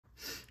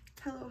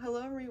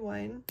Hello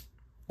everyone.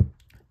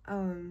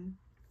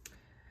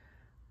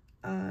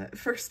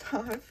 First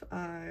off,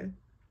 I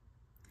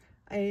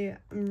am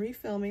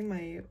refilming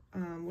my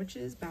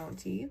Witch's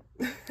Bounty.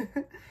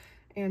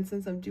 And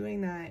since I'm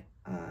doing that,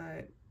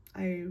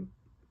 I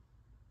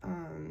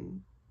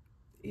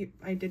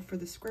did for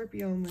the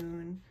Scorpio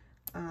moon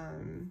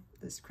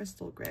this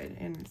crystal grid,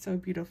 and it's so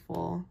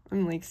beautiful.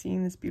 I'm like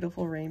seeing this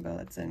beautiful rainbow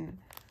that's in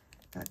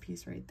that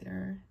piece right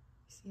there.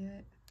 See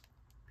it?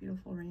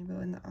 Beautiful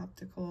rainbow in the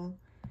optical.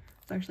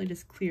 It's actually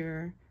just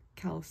clear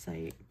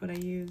calcite, but I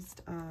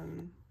used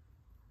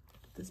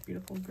this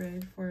beautiful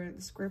grid for the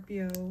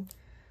Scorpio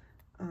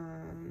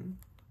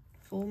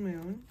full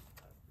moon,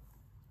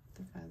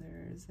 the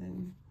feathers,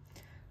 and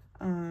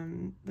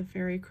the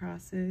fairy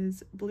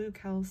crosses, blue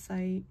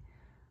calcite,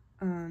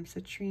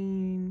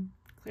 citrine,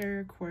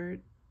 clear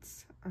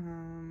quartz,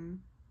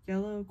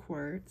 yellow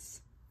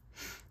quartz,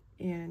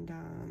 and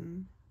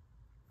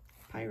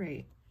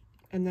pyrite,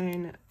 and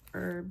then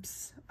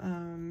herbs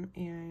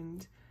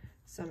and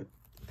some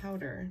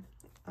powder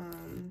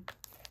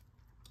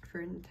for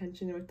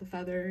intention with the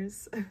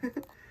feathers.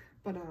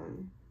 But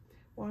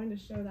wanted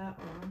to show that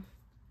off.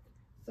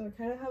 So I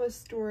kind of have a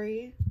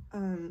story.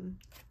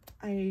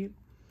 I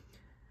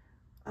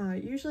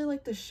usually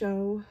like to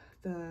show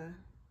the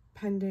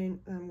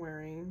pendant I'm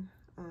wearing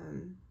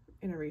and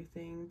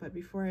everything, but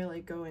before I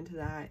like go into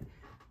that,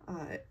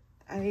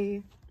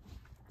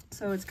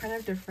 so it's kind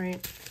of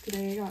different.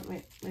 Today I got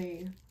my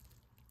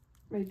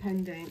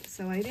pendant,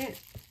 so I didn't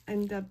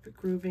end up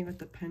grooving with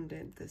the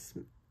pendant this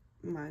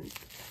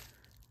month,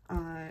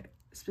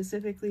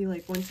 specifically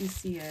like once you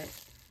see it.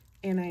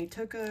 And I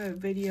took a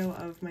video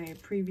of my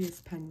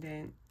previous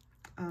pendant.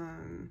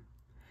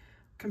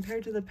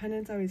 Compared to the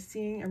pendants I was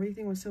seeing,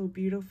 everything was so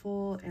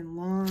beautiful and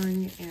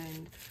long,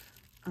 and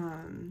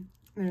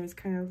I was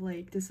kind of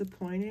like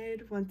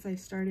disappointed once I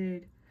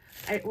started.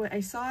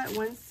 I saw it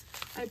once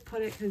I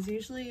put it, because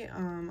usually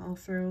I'll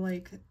throw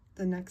like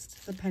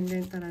the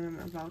pendant that I'm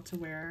about to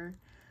wear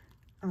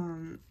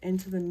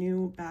into the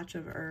new batch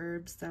of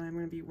herbs that I'm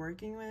going to be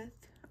working with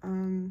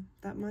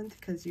that month,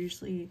 because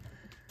usually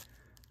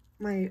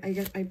I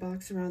get my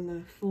box around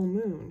the full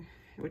moon,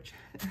 which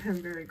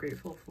I'm very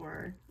grateful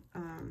for,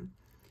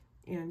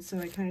 and so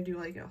I kind of do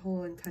like a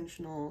whole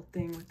intentional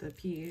thing with the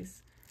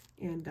piece.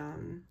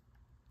 And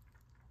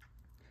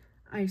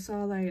I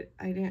saw that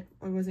I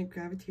wasn't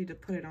gravitated to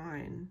put it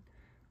on,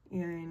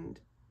 and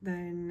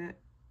then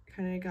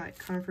kind of got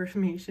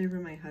confirmation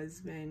from my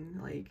husband,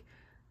 like,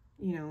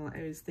 you know,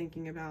 I was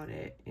thinking about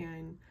it,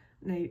 and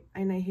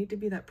I hate to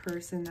be that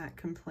person that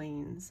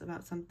complains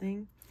about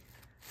something,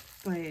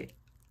 but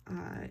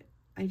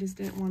I just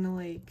didn't want to,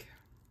 like,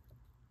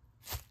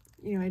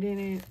 you know, I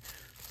didn't,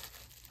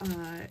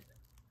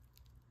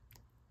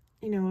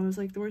 you know, I was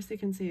like, the worst they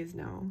can say is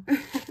no.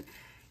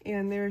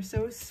 And they're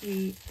so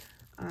sweet.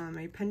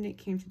 My pendant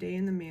came today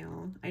in the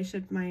mail. I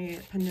shipped my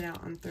pendant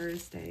out on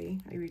Thursday.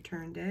 I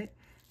returned it,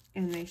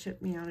 and they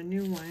shipped me out a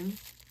new one,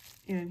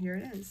 and here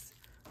it is.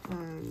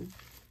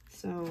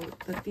 So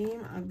the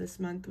theme of this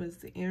month was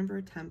the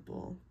Amber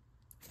Temple.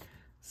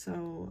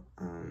 So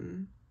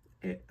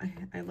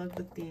I love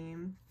the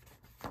theme.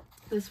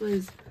 This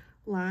was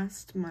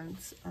last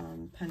month's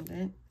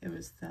pendant. It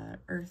was the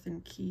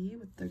Earthen Key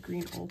with the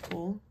green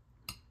opal,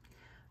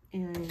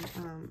 and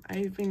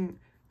I've been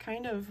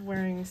kind of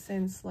wearing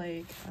since,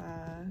 like,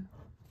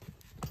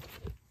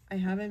 I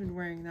haven't been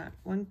wearing that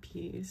one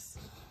piece,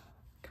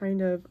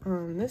 kind of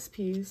this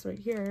piece right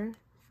here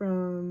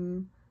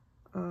from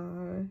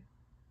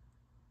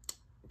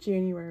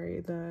January,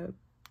 the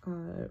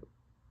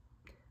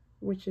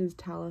Witch's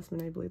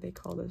Talisman, I believe they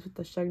call this, with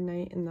the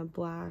Shugnite and the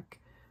black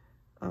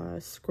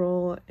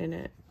scroll in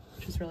it,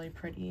 which is really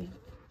pretty.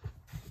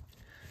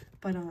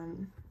 But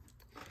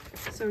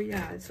so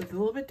yeah, so it's a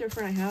little bit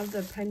different. I have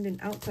the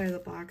pendant outside of the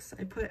box.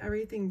 I put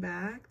everything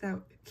back that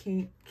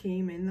came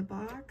in the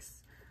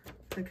box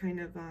to kind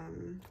of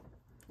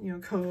you know,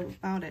 go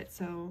about it.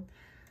 So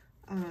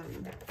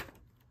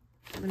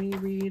let me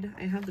read.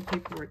 I have the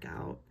paperwork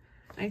out.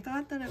 I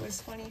thought that it was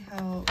funny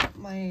how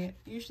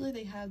usually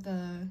they have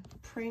the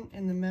print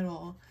in the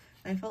middle.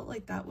 I felt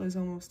like that was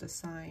almost a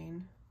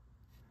sign.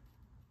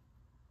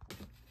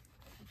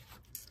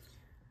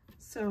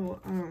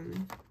 So,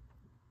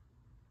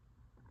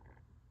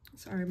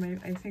 sorry,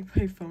 I think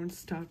my phone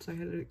stopped, so I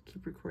had to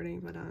keep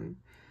recording, but,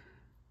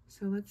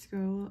 so let's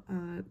go,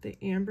 the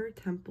Amber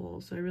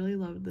Temple. So I really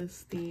love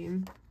this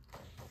theme,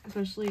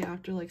 especially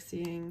after, like,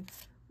 seeing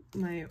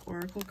my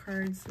oracle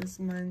cards this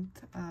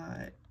month,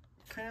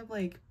 kind of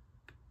like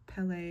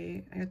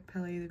Pele. I got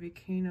Pele, the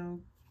volcano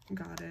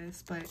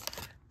goddess, but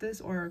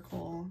this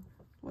oracle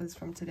was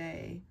from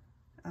today,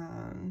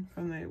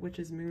 from the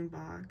Witch's Moon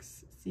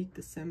box, Seek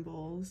the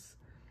Symbols.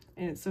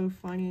 And it's so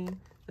funny,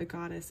 the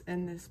goddess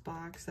in this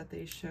box that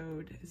they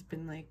showed has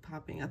been like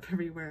popping up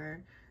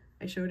everywhere.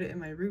 I showed it in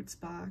my Roots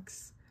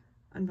box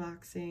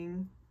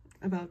unboxing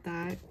about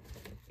that,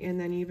 and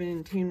then even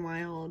in Tane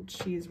Wild,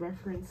 she's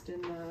referenced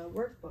in the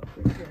workbook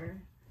right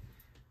here.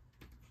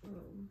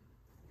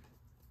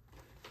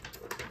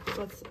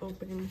 let's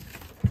open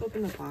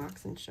the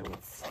box and show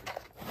what's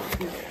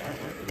beautiful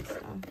artwork and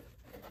stuff.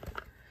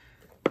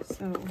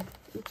 So,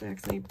 oops, I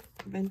accidentally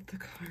bent the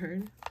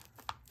card.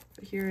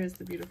 But here is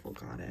the beautiful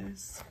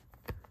goddess.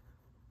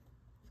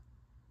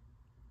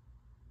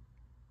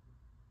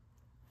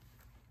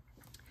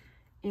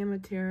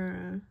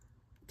 Amaterasu,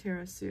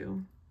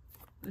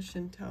 the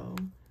Shinto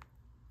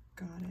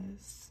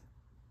goddess.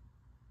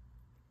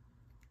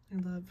 I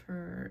love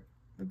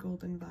the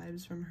golden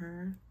vibes from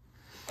her.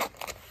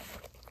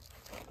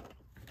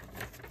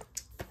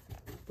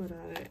 But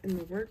in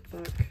the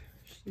workbook,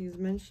 she's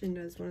mentioned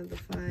as one of the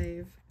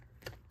 5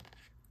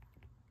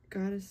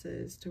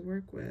 goddesses to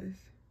work with.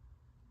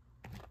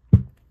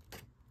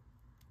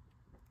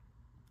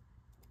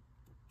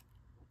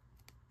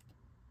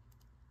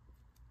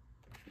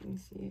 Let me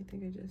see, I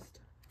think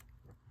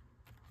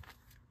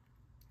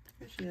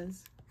here she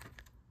is.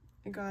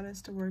 A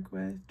goddess to work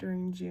with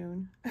during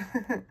June.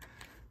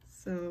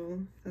 So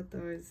I thought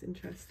that was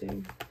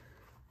interesting.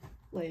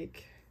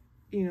 Like,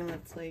 you know,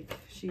 that's like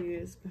she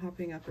is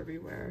popping up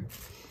everywhere.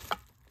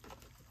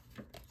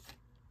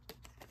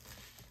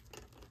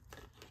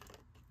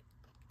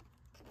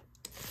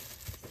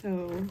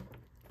 So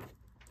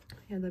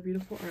yeah, the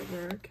beautiful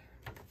artwork.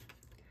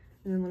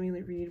 And then let me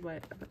read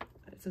what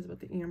it says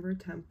about the Amber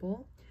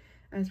Temple.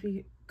 As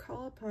we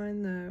call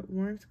upon the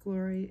warmth,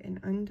 glory,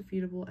 and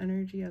undefeatable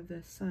energy of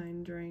the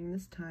sun during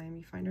this time,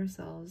 we find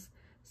ourselves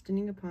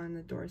standing upon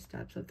the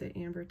doorsteps of the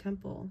Amber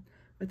Temple.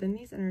 Within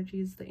these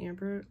energies, the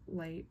amber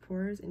light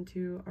pours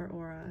into our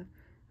aura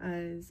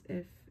as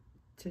if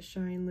to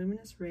shine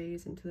luminous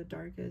rays into the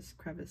darkest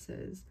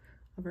crevices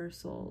of our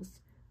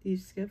souls.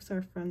 These gifts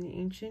are from the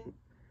ancient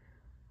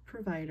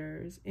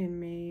providers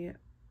and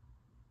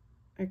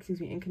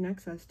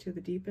connects us to the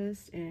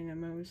deepest and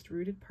most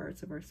rooted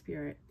parts of our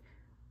spirit.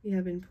 We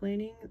have been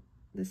planning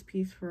this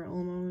piece for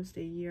almost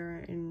a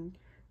year and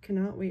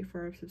cannot wait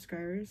for our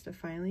subscribers to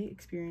finally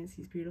experience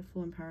these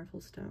beautiful and powerful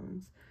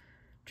stones.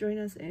 Join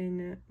us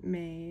in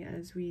May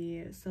as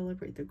we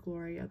celebrate the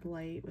glory of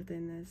light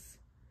within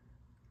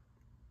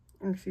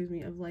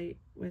of light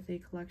with a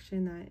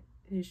collection that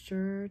is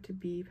sure to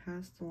be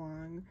passed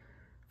along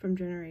from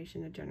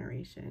generation to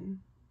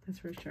generation. That's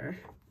for sure.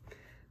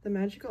 The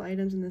magical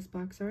items in this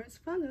box are as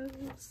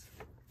follows.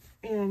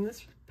 And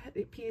this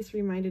piece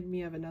reminded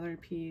me of another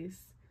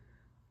piece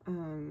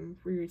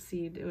we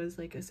received. It was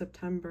like a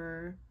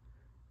September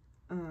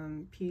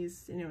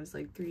piece, and it was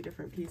like 3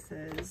 different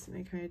pieces, and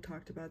I kind of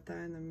talked about that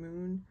in the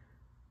moon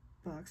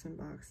box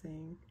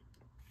unboxing.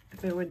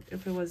 If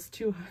it was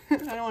too I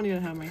don't want to get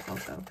ahead of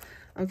myself though.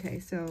 Okay,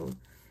 so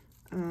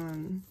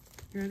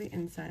here are the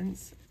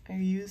incense. I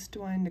used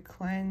one to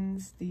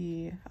cleanse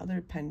the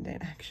other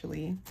pendant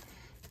actually.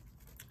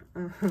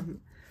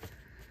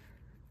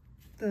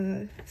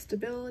 The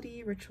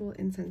Stability Ritual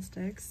Incense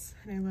Sticks,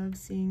 and I love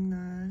seeing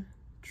the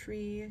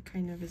tree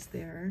kind of is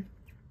there.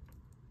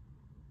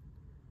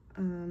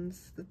 This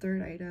is the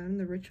 3rd item,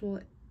 the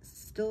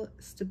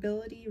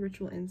Stability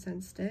Ritual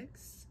Incense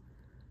Sticks.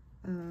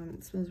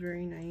 It smells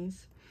very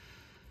nice.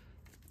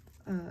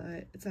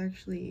 It's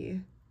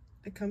actually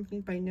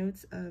accompanied by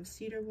notes of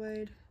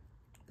cedarwood.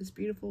 This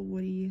beautiful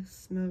woody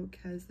smoke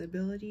has the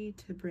ability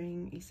to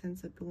bring a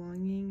sense of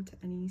belonging to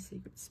any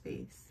sacred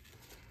space.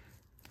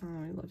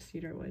 Oh, I love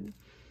cedarwood.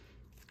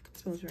 It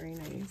smells very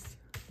nice.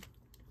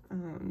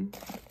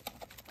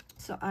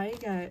 So I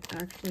got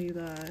actually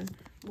the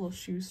little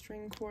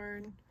shoestring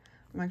cord.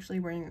 I'm actually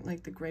wearing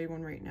like the gray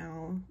one right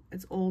now.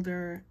 It's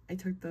older. I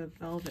took the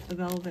velvet. The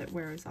velvet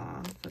wears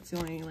off. That's the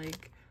only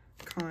like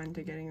con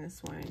to getting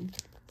this one.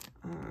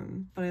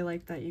 But I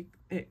like that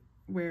it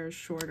wears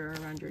shorter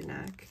around your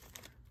neck.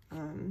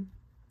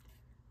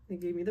 They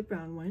gave me the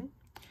brown one.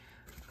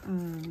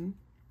 And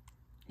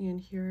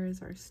here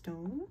is our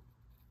stone.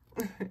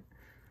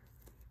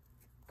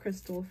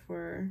 Crystal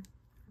for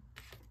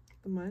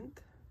the month.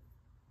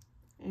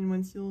 And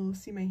once you'll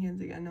see my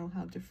hands again, I'll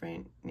have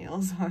different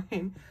nails on.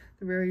 They're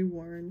very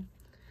worn.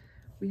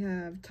 We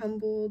have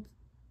tumbled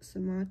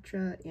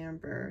Sumatra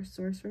amber,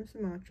 sourced from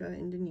Sumatra,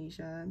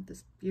 Indonesia.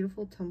 This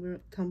beautiful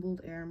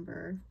tumbled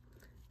amber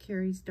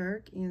carries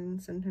dark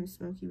and sometimes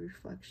smoky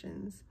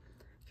reflections.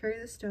 Carry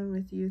the stone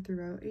with you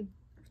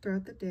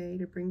throughout the day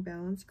to bring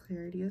balance,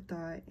 clarity of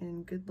thought,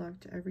 and good luck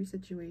to every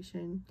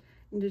situation.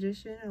 In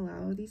addition,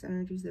 allow these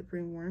energies that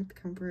bring warmth,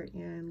 comfort,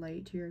 and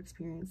light to your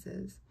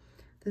experiences.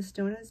 The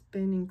stone has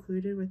been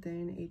included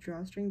within a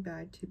drawstring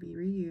bag to be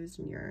reused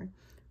in your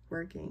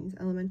workings.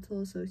 Elemental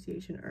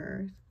Association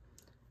Earth,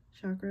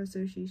 Chakra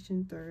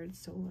Association 3rd,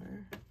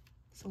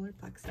 Solar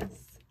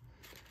Plexus.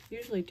 I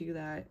usually do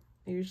that.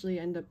 I usually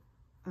end up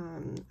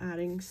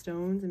adding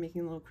stones and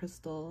making little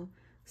crystal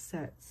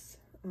sets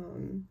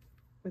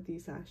with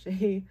these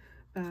sachet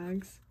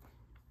bags.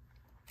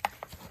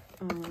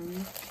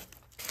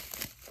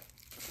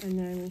 And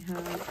then we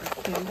have our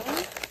candle.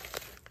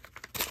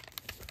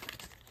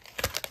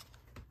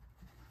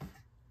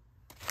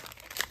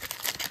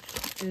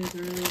 It is a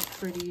really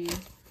pretty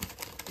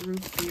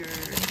root beer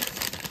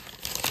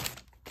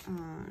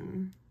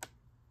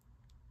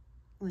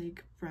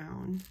like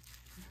brown.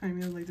 I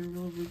mean, like the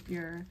real root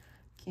beer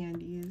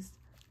candies.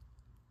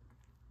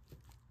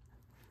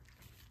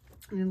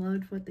 And I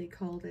loved what they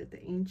called it,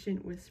 the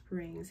Ancient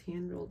Whisperings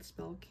hand-rolled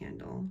spell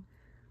candle.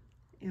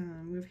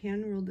 We've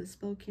hand-rolled the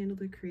spell candle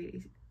to create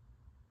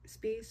a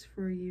space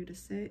for you to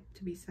sit,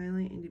 to be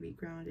silent, and to be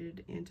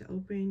grounded, and to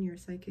open your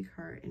psychic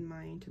heart and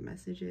mind to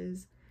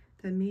messages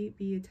that may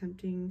be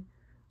attempting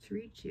to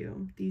reach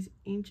you. These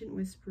ancient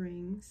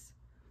whisperings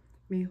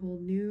may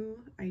hold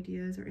new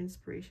ideas or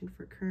inspiration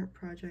for current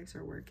projects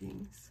or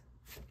workings.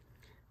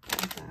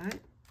 Like that.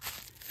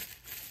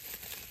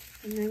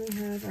 And then we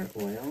have our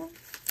oil.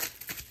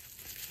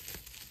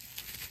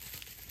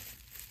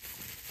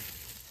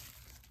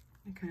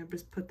 I kind of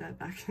just put that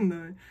back in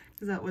the,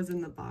 because that was in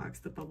the box,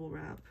 the bubble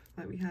wrap.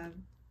 But we have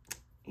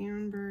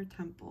Amber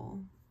Temple,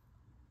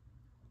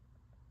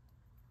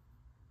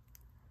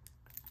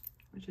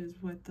 which is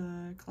what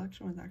the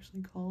collection was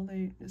actually called.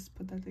 I just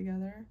put that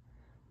together.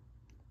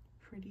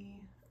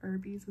 Pretty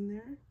herbies in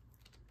there.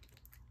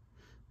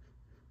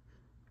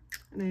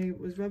 And I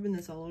was rubbing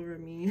this all over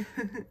me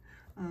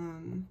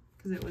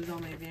because it was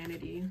on my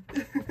vanity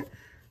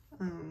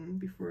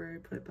before I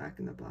put it back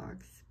in the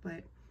box.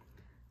 But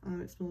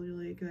it smells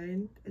really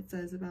good. It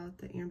says about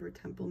the Amber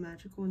Temple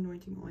Magical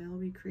Anointing Oil.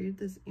 We created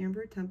this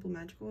Amber Temple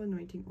Magical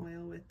Anointing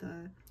Oil with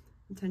the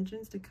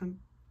intentions to come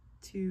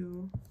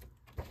to,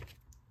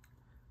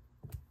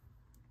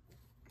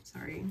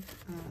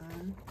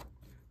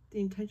 the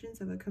intentions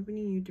of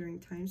accompanying you during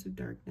times of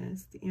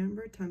darkness. The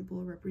Amber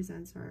Temple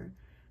represents our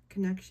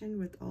connection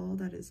with all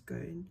that is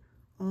good,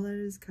 all that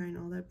is kind,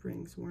 all that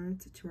brings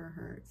warmth to our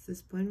hearts.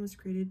 This blend was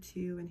created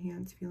to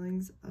enhance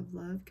feelings of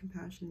love,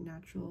 compassion,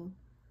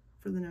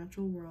 for the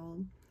natural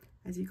world.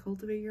 As you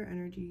cultivate your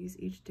energies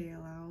each day,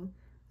 allow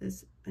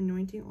this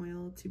anointing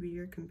oil to be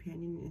your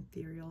companion and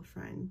ethereal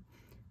friend.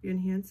 You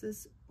enhance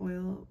this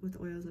oil with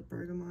oils of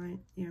bergamot,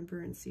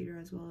 amber, and cedar,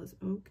 as well as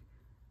oak,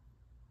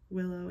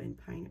 willow, and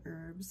pine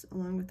herbs,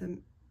 along with the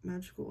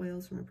magical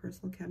oils from a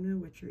personal cabinet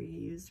of witchery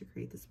used to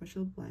create the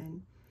special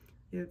blend.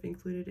 We have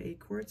included a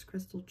quartz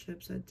crystal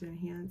chipset to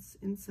enhance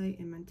insight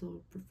and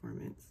mental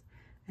performance.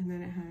 And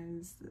then it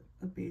has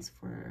a base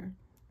for,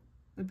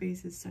 the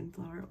base is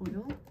sunflower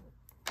oil.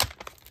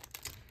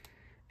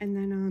 And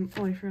then,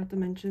 oh, I forgot to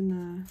mention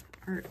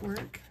the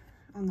artwork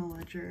on the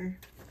ledger.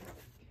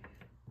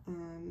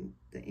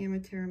 The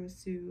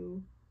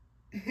Amaterasu,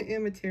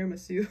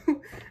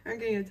 I'm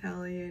getting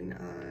Italian,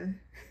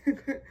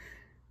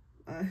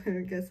 I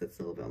guess that's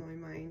a little bit on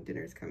my mind,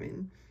 dinner's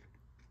coming.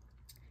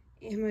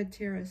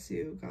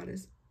 Amaterasu,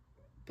 Goddess,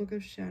 Book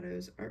of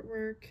Shadows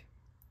artwork.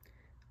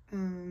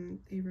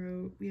 They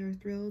wrote, we are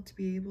thrilled to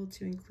be able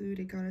to include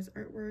a goddess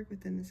artwork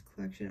within this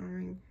collection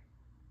honoring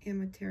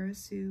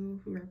Amaterasu,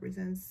 who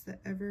represents the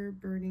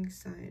ever-burning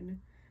sun.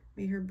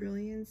 May her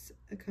brilliance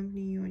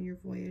accompany you on your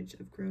voyage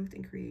of growth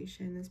and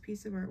creation. This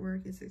piece of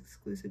artwork is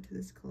exclusive to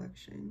this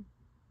collection.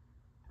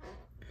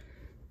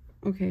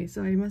 Okay,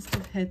 so I must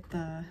have hit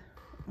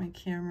my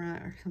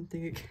camera or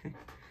something again.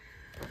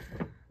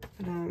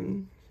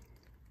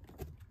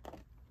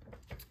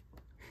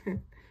 But,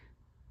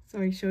 so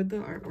I showed the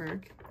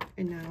artwork,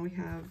 and now we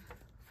have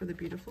for the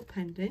beautiful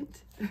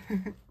pendant.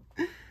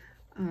 This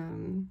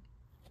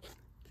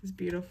is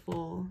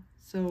beautiful.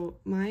 So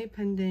my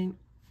pendant,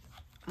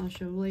 I'll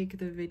show like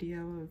the video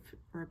of,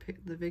 or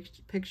the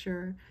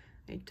picture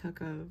I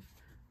took of.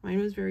 Mine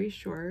was very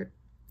short,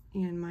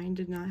 and mine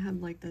did not have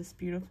like this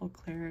beautiful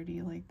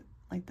clarity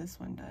like this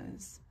one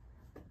does.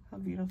 How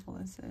beautiful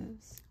this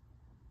is.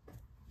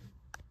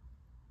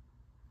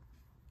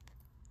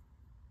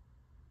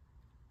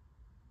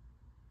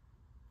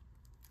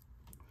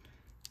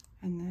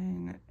 And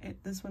then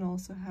this one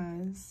also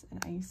has an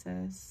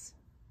Isis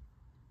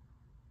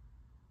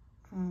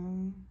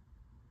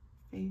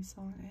face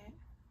on it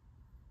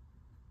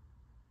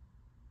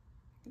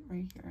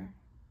right here.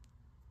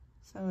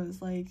 So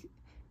it's like,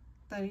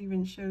 that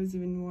even shows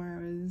even more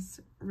I was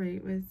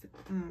right with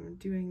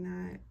doing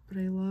that. But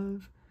I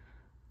love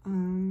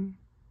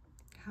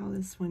how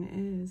this one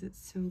is. It's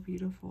so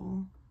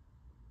beautiful.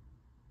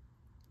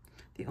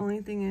 The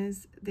only thing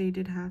is they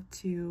did have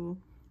to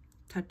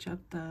touch up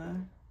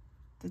the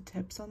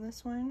tips on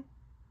this one.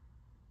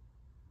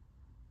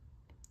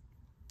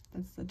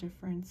 That's the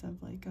difference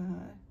of like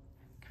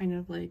kind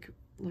of like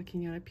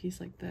looking at a piece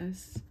like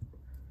this,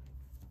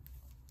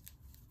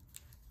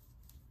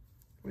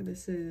 where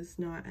this is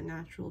not a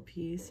natural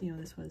piece, you know,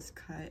 this was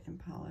cut and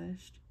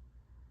polished.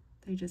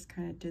 They just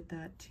kind of did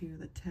that to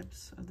the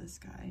tips of this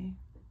guy.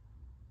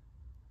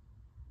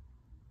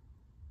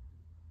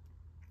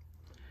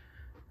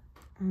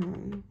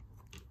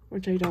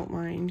 Which I don't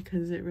mind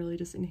because it really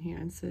just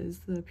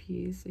enhances the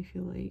piece, I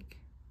feel like.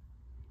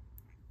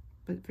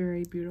 But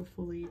very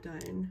beautifully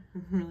done.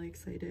 I'm really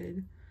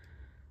excited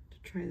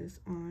to try this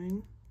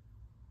on.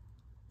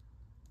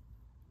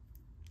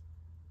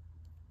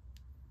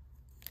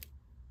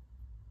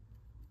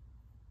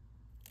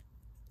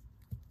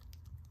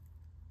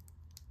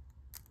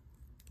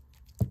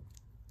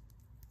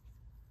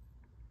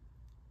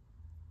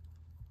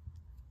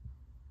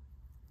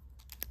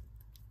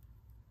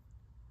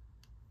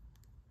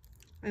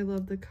 I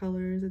love the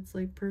colors. It's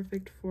like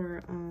perfect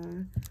for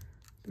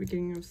the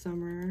beginning of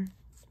summer.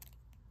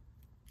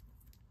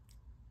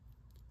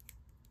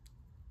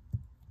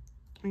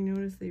 I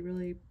noticed they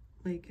really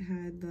like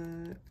had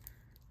the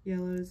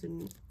yellows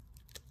and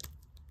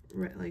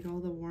red, like all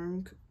the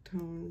warm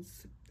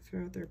tones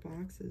throughout their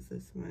boxes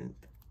this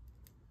month.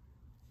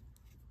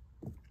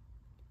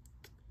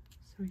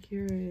 So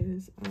here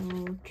is,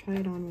 I'll try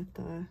it on with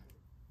the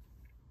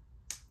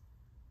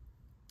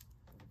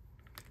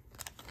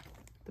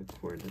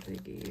cord that they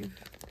gave.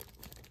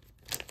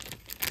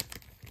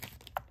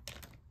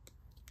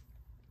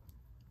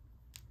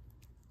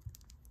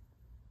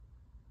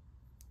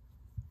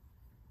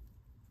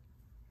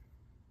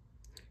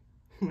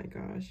 Oh my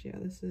gosh, yeah,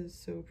 this is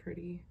so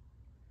pretty.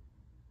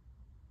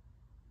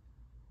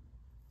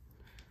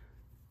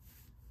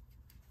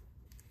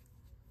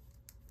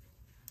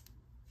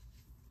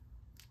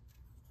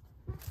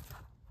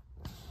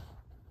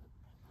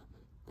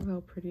 Look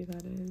how pretty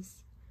that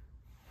is.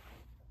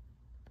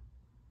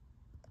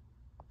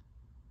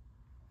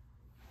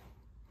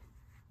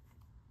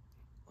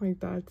 Like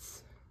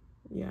that's,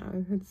 yeah,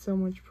 it's so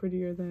much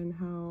prettier than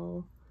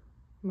how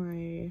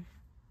my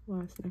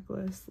last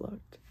necklace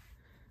looked.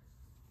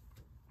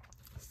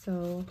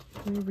 So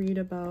let me read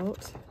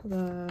about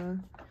the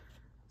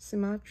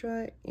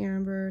Sumatra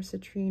Amber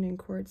Citrine and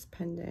Quartz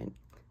Pendant.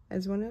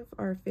 As one of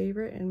our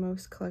favorite and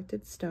most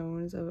collected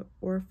stones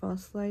or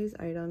fossilized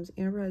items,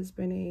 amber has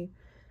been a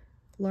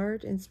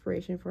large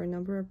inspiration for a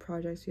number of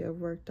projects we have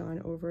worked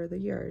on over the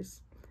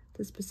years.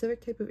 The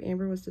specific type of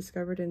amber was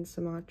discovered in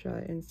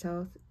Sumatra in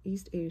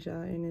Southeast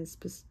Asia and is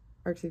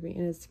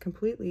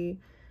completely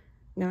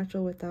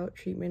natural without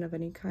treatment of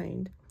any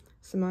kind.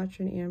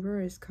 Sumatran amber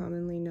is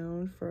commonly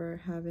known for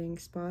having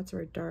spots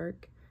or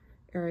dark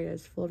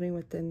areas floating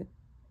within.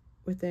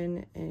 I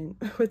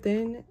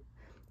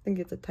think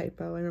it's a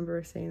typo. I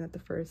remember saying that the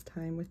first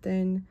time.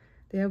 Within,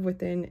 they have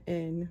within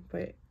in,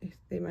 but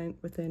they meant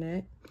within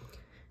it.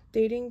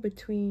 Dating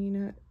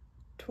between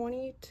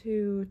 20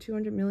 to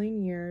 200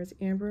 million years,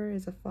 amber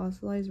is a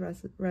fossilized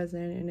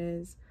resin and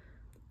is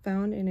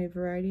found in a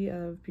variety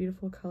of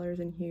beautiful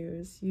colors and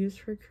hues. Used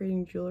for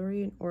creating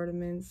jewelry and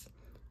ornaments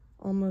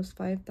almost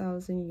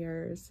 5,000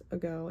 years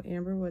ago,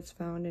 amber has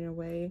found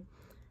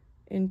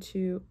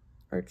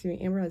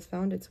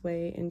its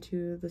way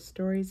into the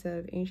stories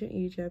of ancient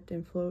Egypt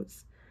and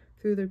floats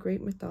through the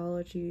great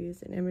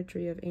mythologies and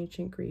imagery of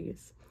ancient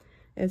Greece.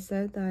 It is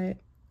said that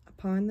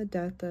upon the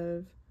death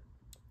of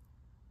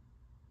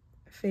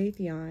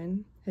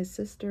Phaethon, his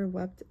sister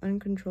wept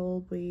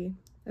uncontrollably,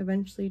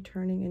 eventually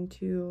turning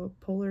into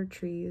polar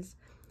trees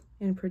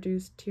and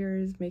produced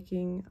tears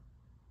making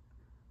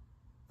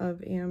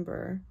of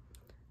amber.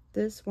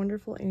 This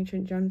wonderful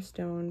ancient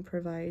gemstone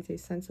provides a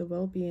sense of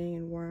well-being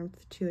and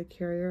warmth to the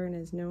carrier and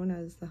is known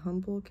as the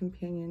humble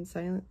companion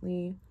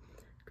silently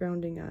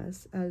grounding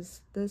us.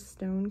 As this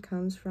stone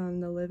comes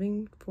from the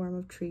living form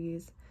of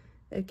trees,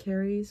 it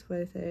carries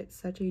with it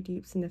such a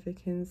deep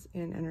significance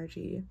and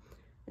energy.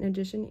 In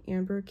addition,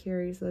 amber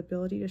carries the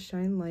ability to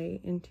shine light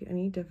into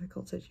any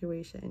difficult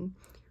situation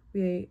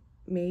we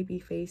may be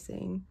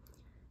facing,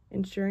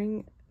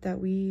 ensuring that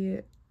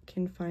we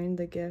can find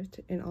the gift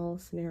in all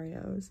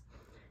scenarios.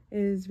 It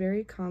is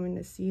very common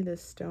to see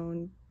this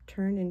stone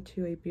turned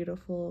into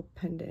beautiful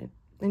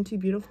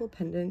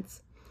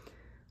pendants,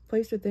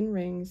 placed within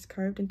rings,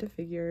 carved into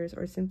figures,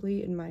 or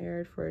simply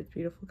admired for its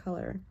beautiful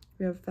color.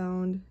 We have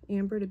found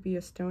amber to be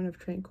a stone of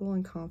tranquil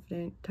and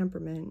confident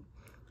temperament,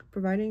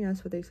 providing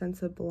us with a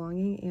sense of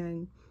belonging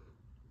and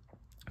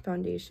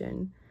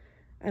foundation.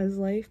 As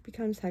life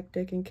becomes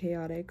hectic and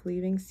chaotic,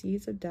 leaving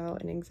seeds of doubt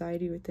and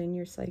anxiety within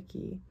your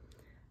psyche,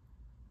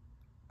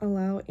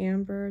 allow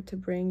amber to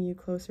bring you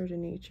closer to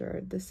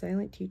nature. The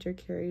silent teacher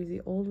carries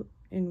the old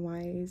and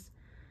wise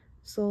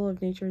soul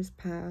of nature's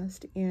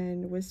past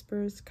and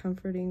whispers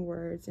comforting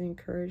words and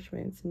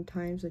encouragements in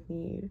times of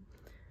need.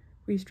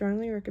 We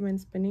strongly recommend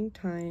spending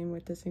time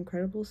with this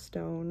incredible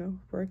stone,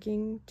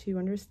 working to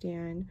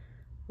understand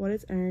what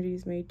its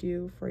energies may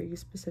do for you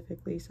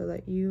specifically so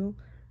that you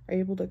are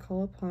able to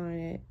call upon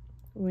it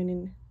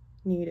when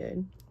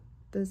needed.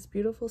 This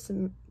beautiful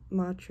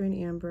Sumatran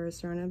amber is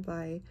surrounded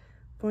by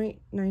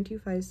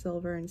 0.925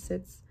 silver and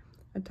sits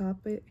atop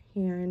a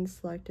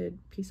hand-selected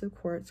piece of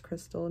quartz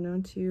crystal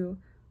known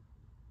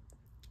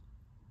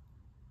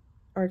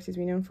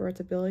for its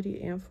ability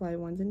to amplify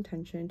one's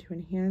intention, to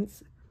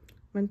enhance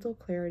mental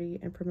clarity,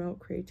 and promote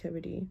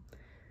creativity.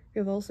 We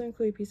have also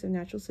included a piece of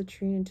natural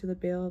citrine into the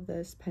bale of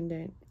this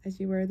pendant. As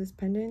you wear this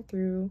pendant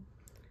through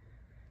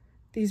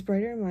these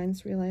brighter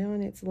months, rely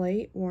on its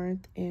light,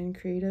 warmth, and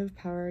creative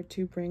power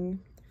to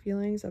bring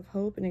feelings of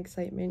hope and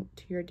excitement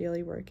to your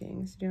daily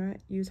workings. Do not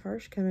use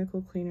harsh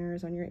chemical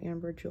cleaners on your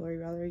amber jewelry,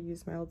 rather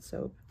use mild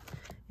soap.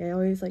 I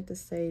always like to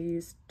say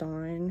use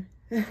Dawn,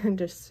 and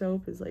just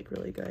soap is like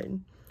really good.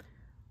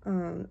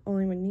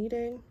 Only when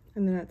needed.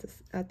 And then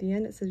at the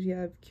end it says you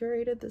have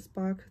curated this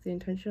box with the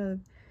intention of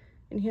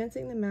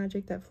enhancing the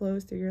magic that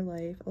flows through your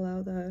life.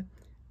 Allow the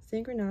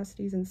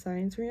synchronicities and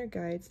signs from your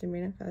guides to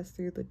manifest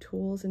through the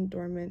tools and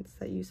dormants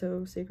that you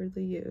so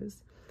sacredly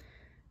use.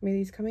 May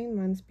these coming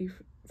months be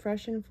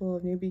fresh and full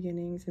of new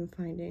beginnings and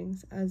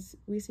findings. As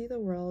we see the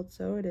world,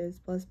 so it is.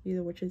 Blessed be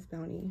the witch's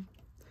bounty.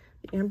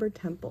 The Amber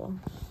Temple.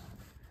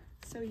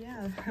 So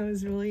yeah, that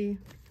was really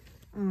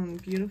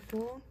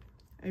beautiful.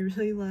 I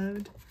really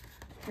loved.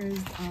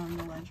 Here's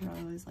the ledger. I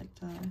always like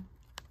to,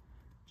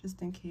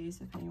 just in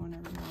case if anyone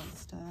ever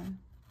wants to,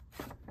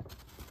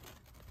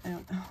 I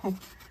don't know,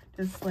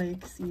 just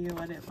like see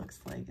what it looks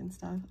like and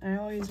stuff. And I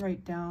always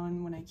write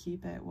down when I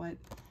keep it what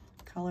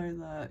color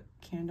the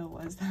candle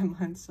was that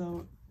month,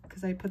 so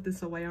because I put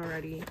this away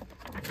already.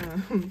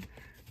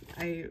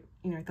 I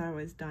thought I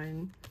was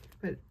done,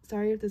 but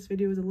sorry if this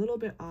video was a little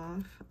bit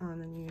off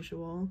than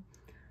usual,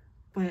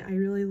 but I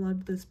really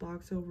loved this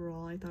box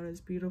overall. I thought it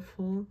was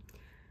beautiful,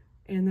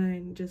 and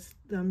then just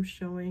them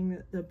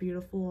showing the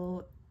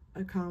beautiful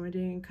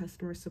accommodating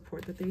customer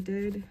support that they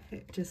did,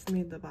 it just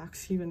made the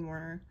box even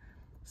more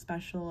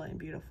special and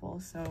beautiful.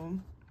 So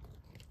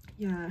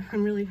yeah,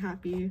 I'm really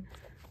happy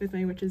with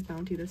my Witch's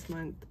Bounty this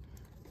month.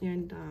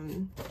 And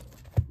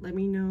let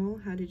me know,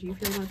 how did you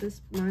feel about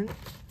this month's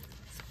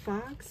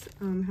box?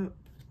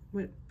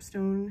 What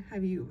stone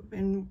have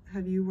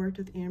you worked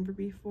with amber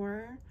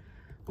before?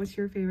 What's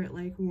your favorite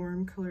like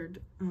warm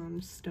colored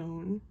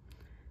stone?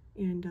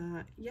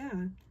 And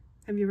yeah,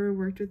 have you ever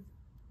worked with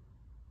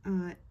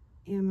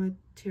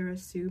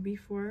Amaterasu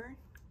before?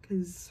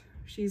 Because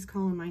she's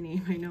calling my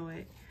name, I know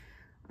it.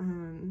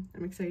 I'm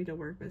excited to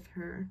work with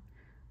her.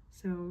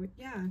 So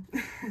yeah,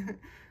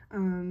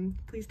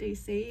 please stay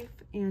safe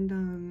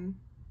and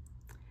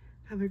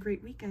have a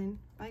great weekend.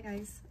 Bye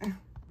guys.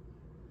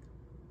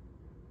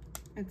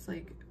 It's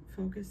like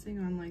focusing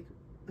on like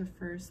the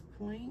first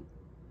point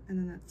and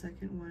then that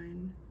second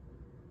one,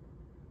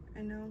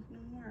 and no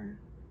more.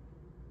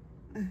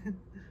 I'm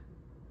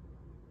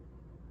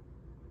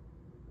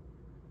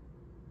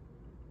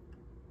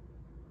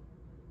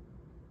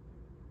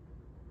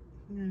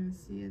gonna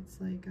see, it's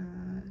like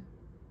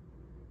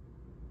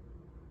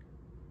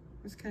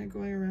it's kind of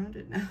going around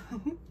it now.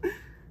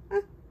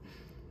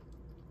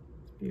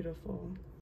 Beautiful.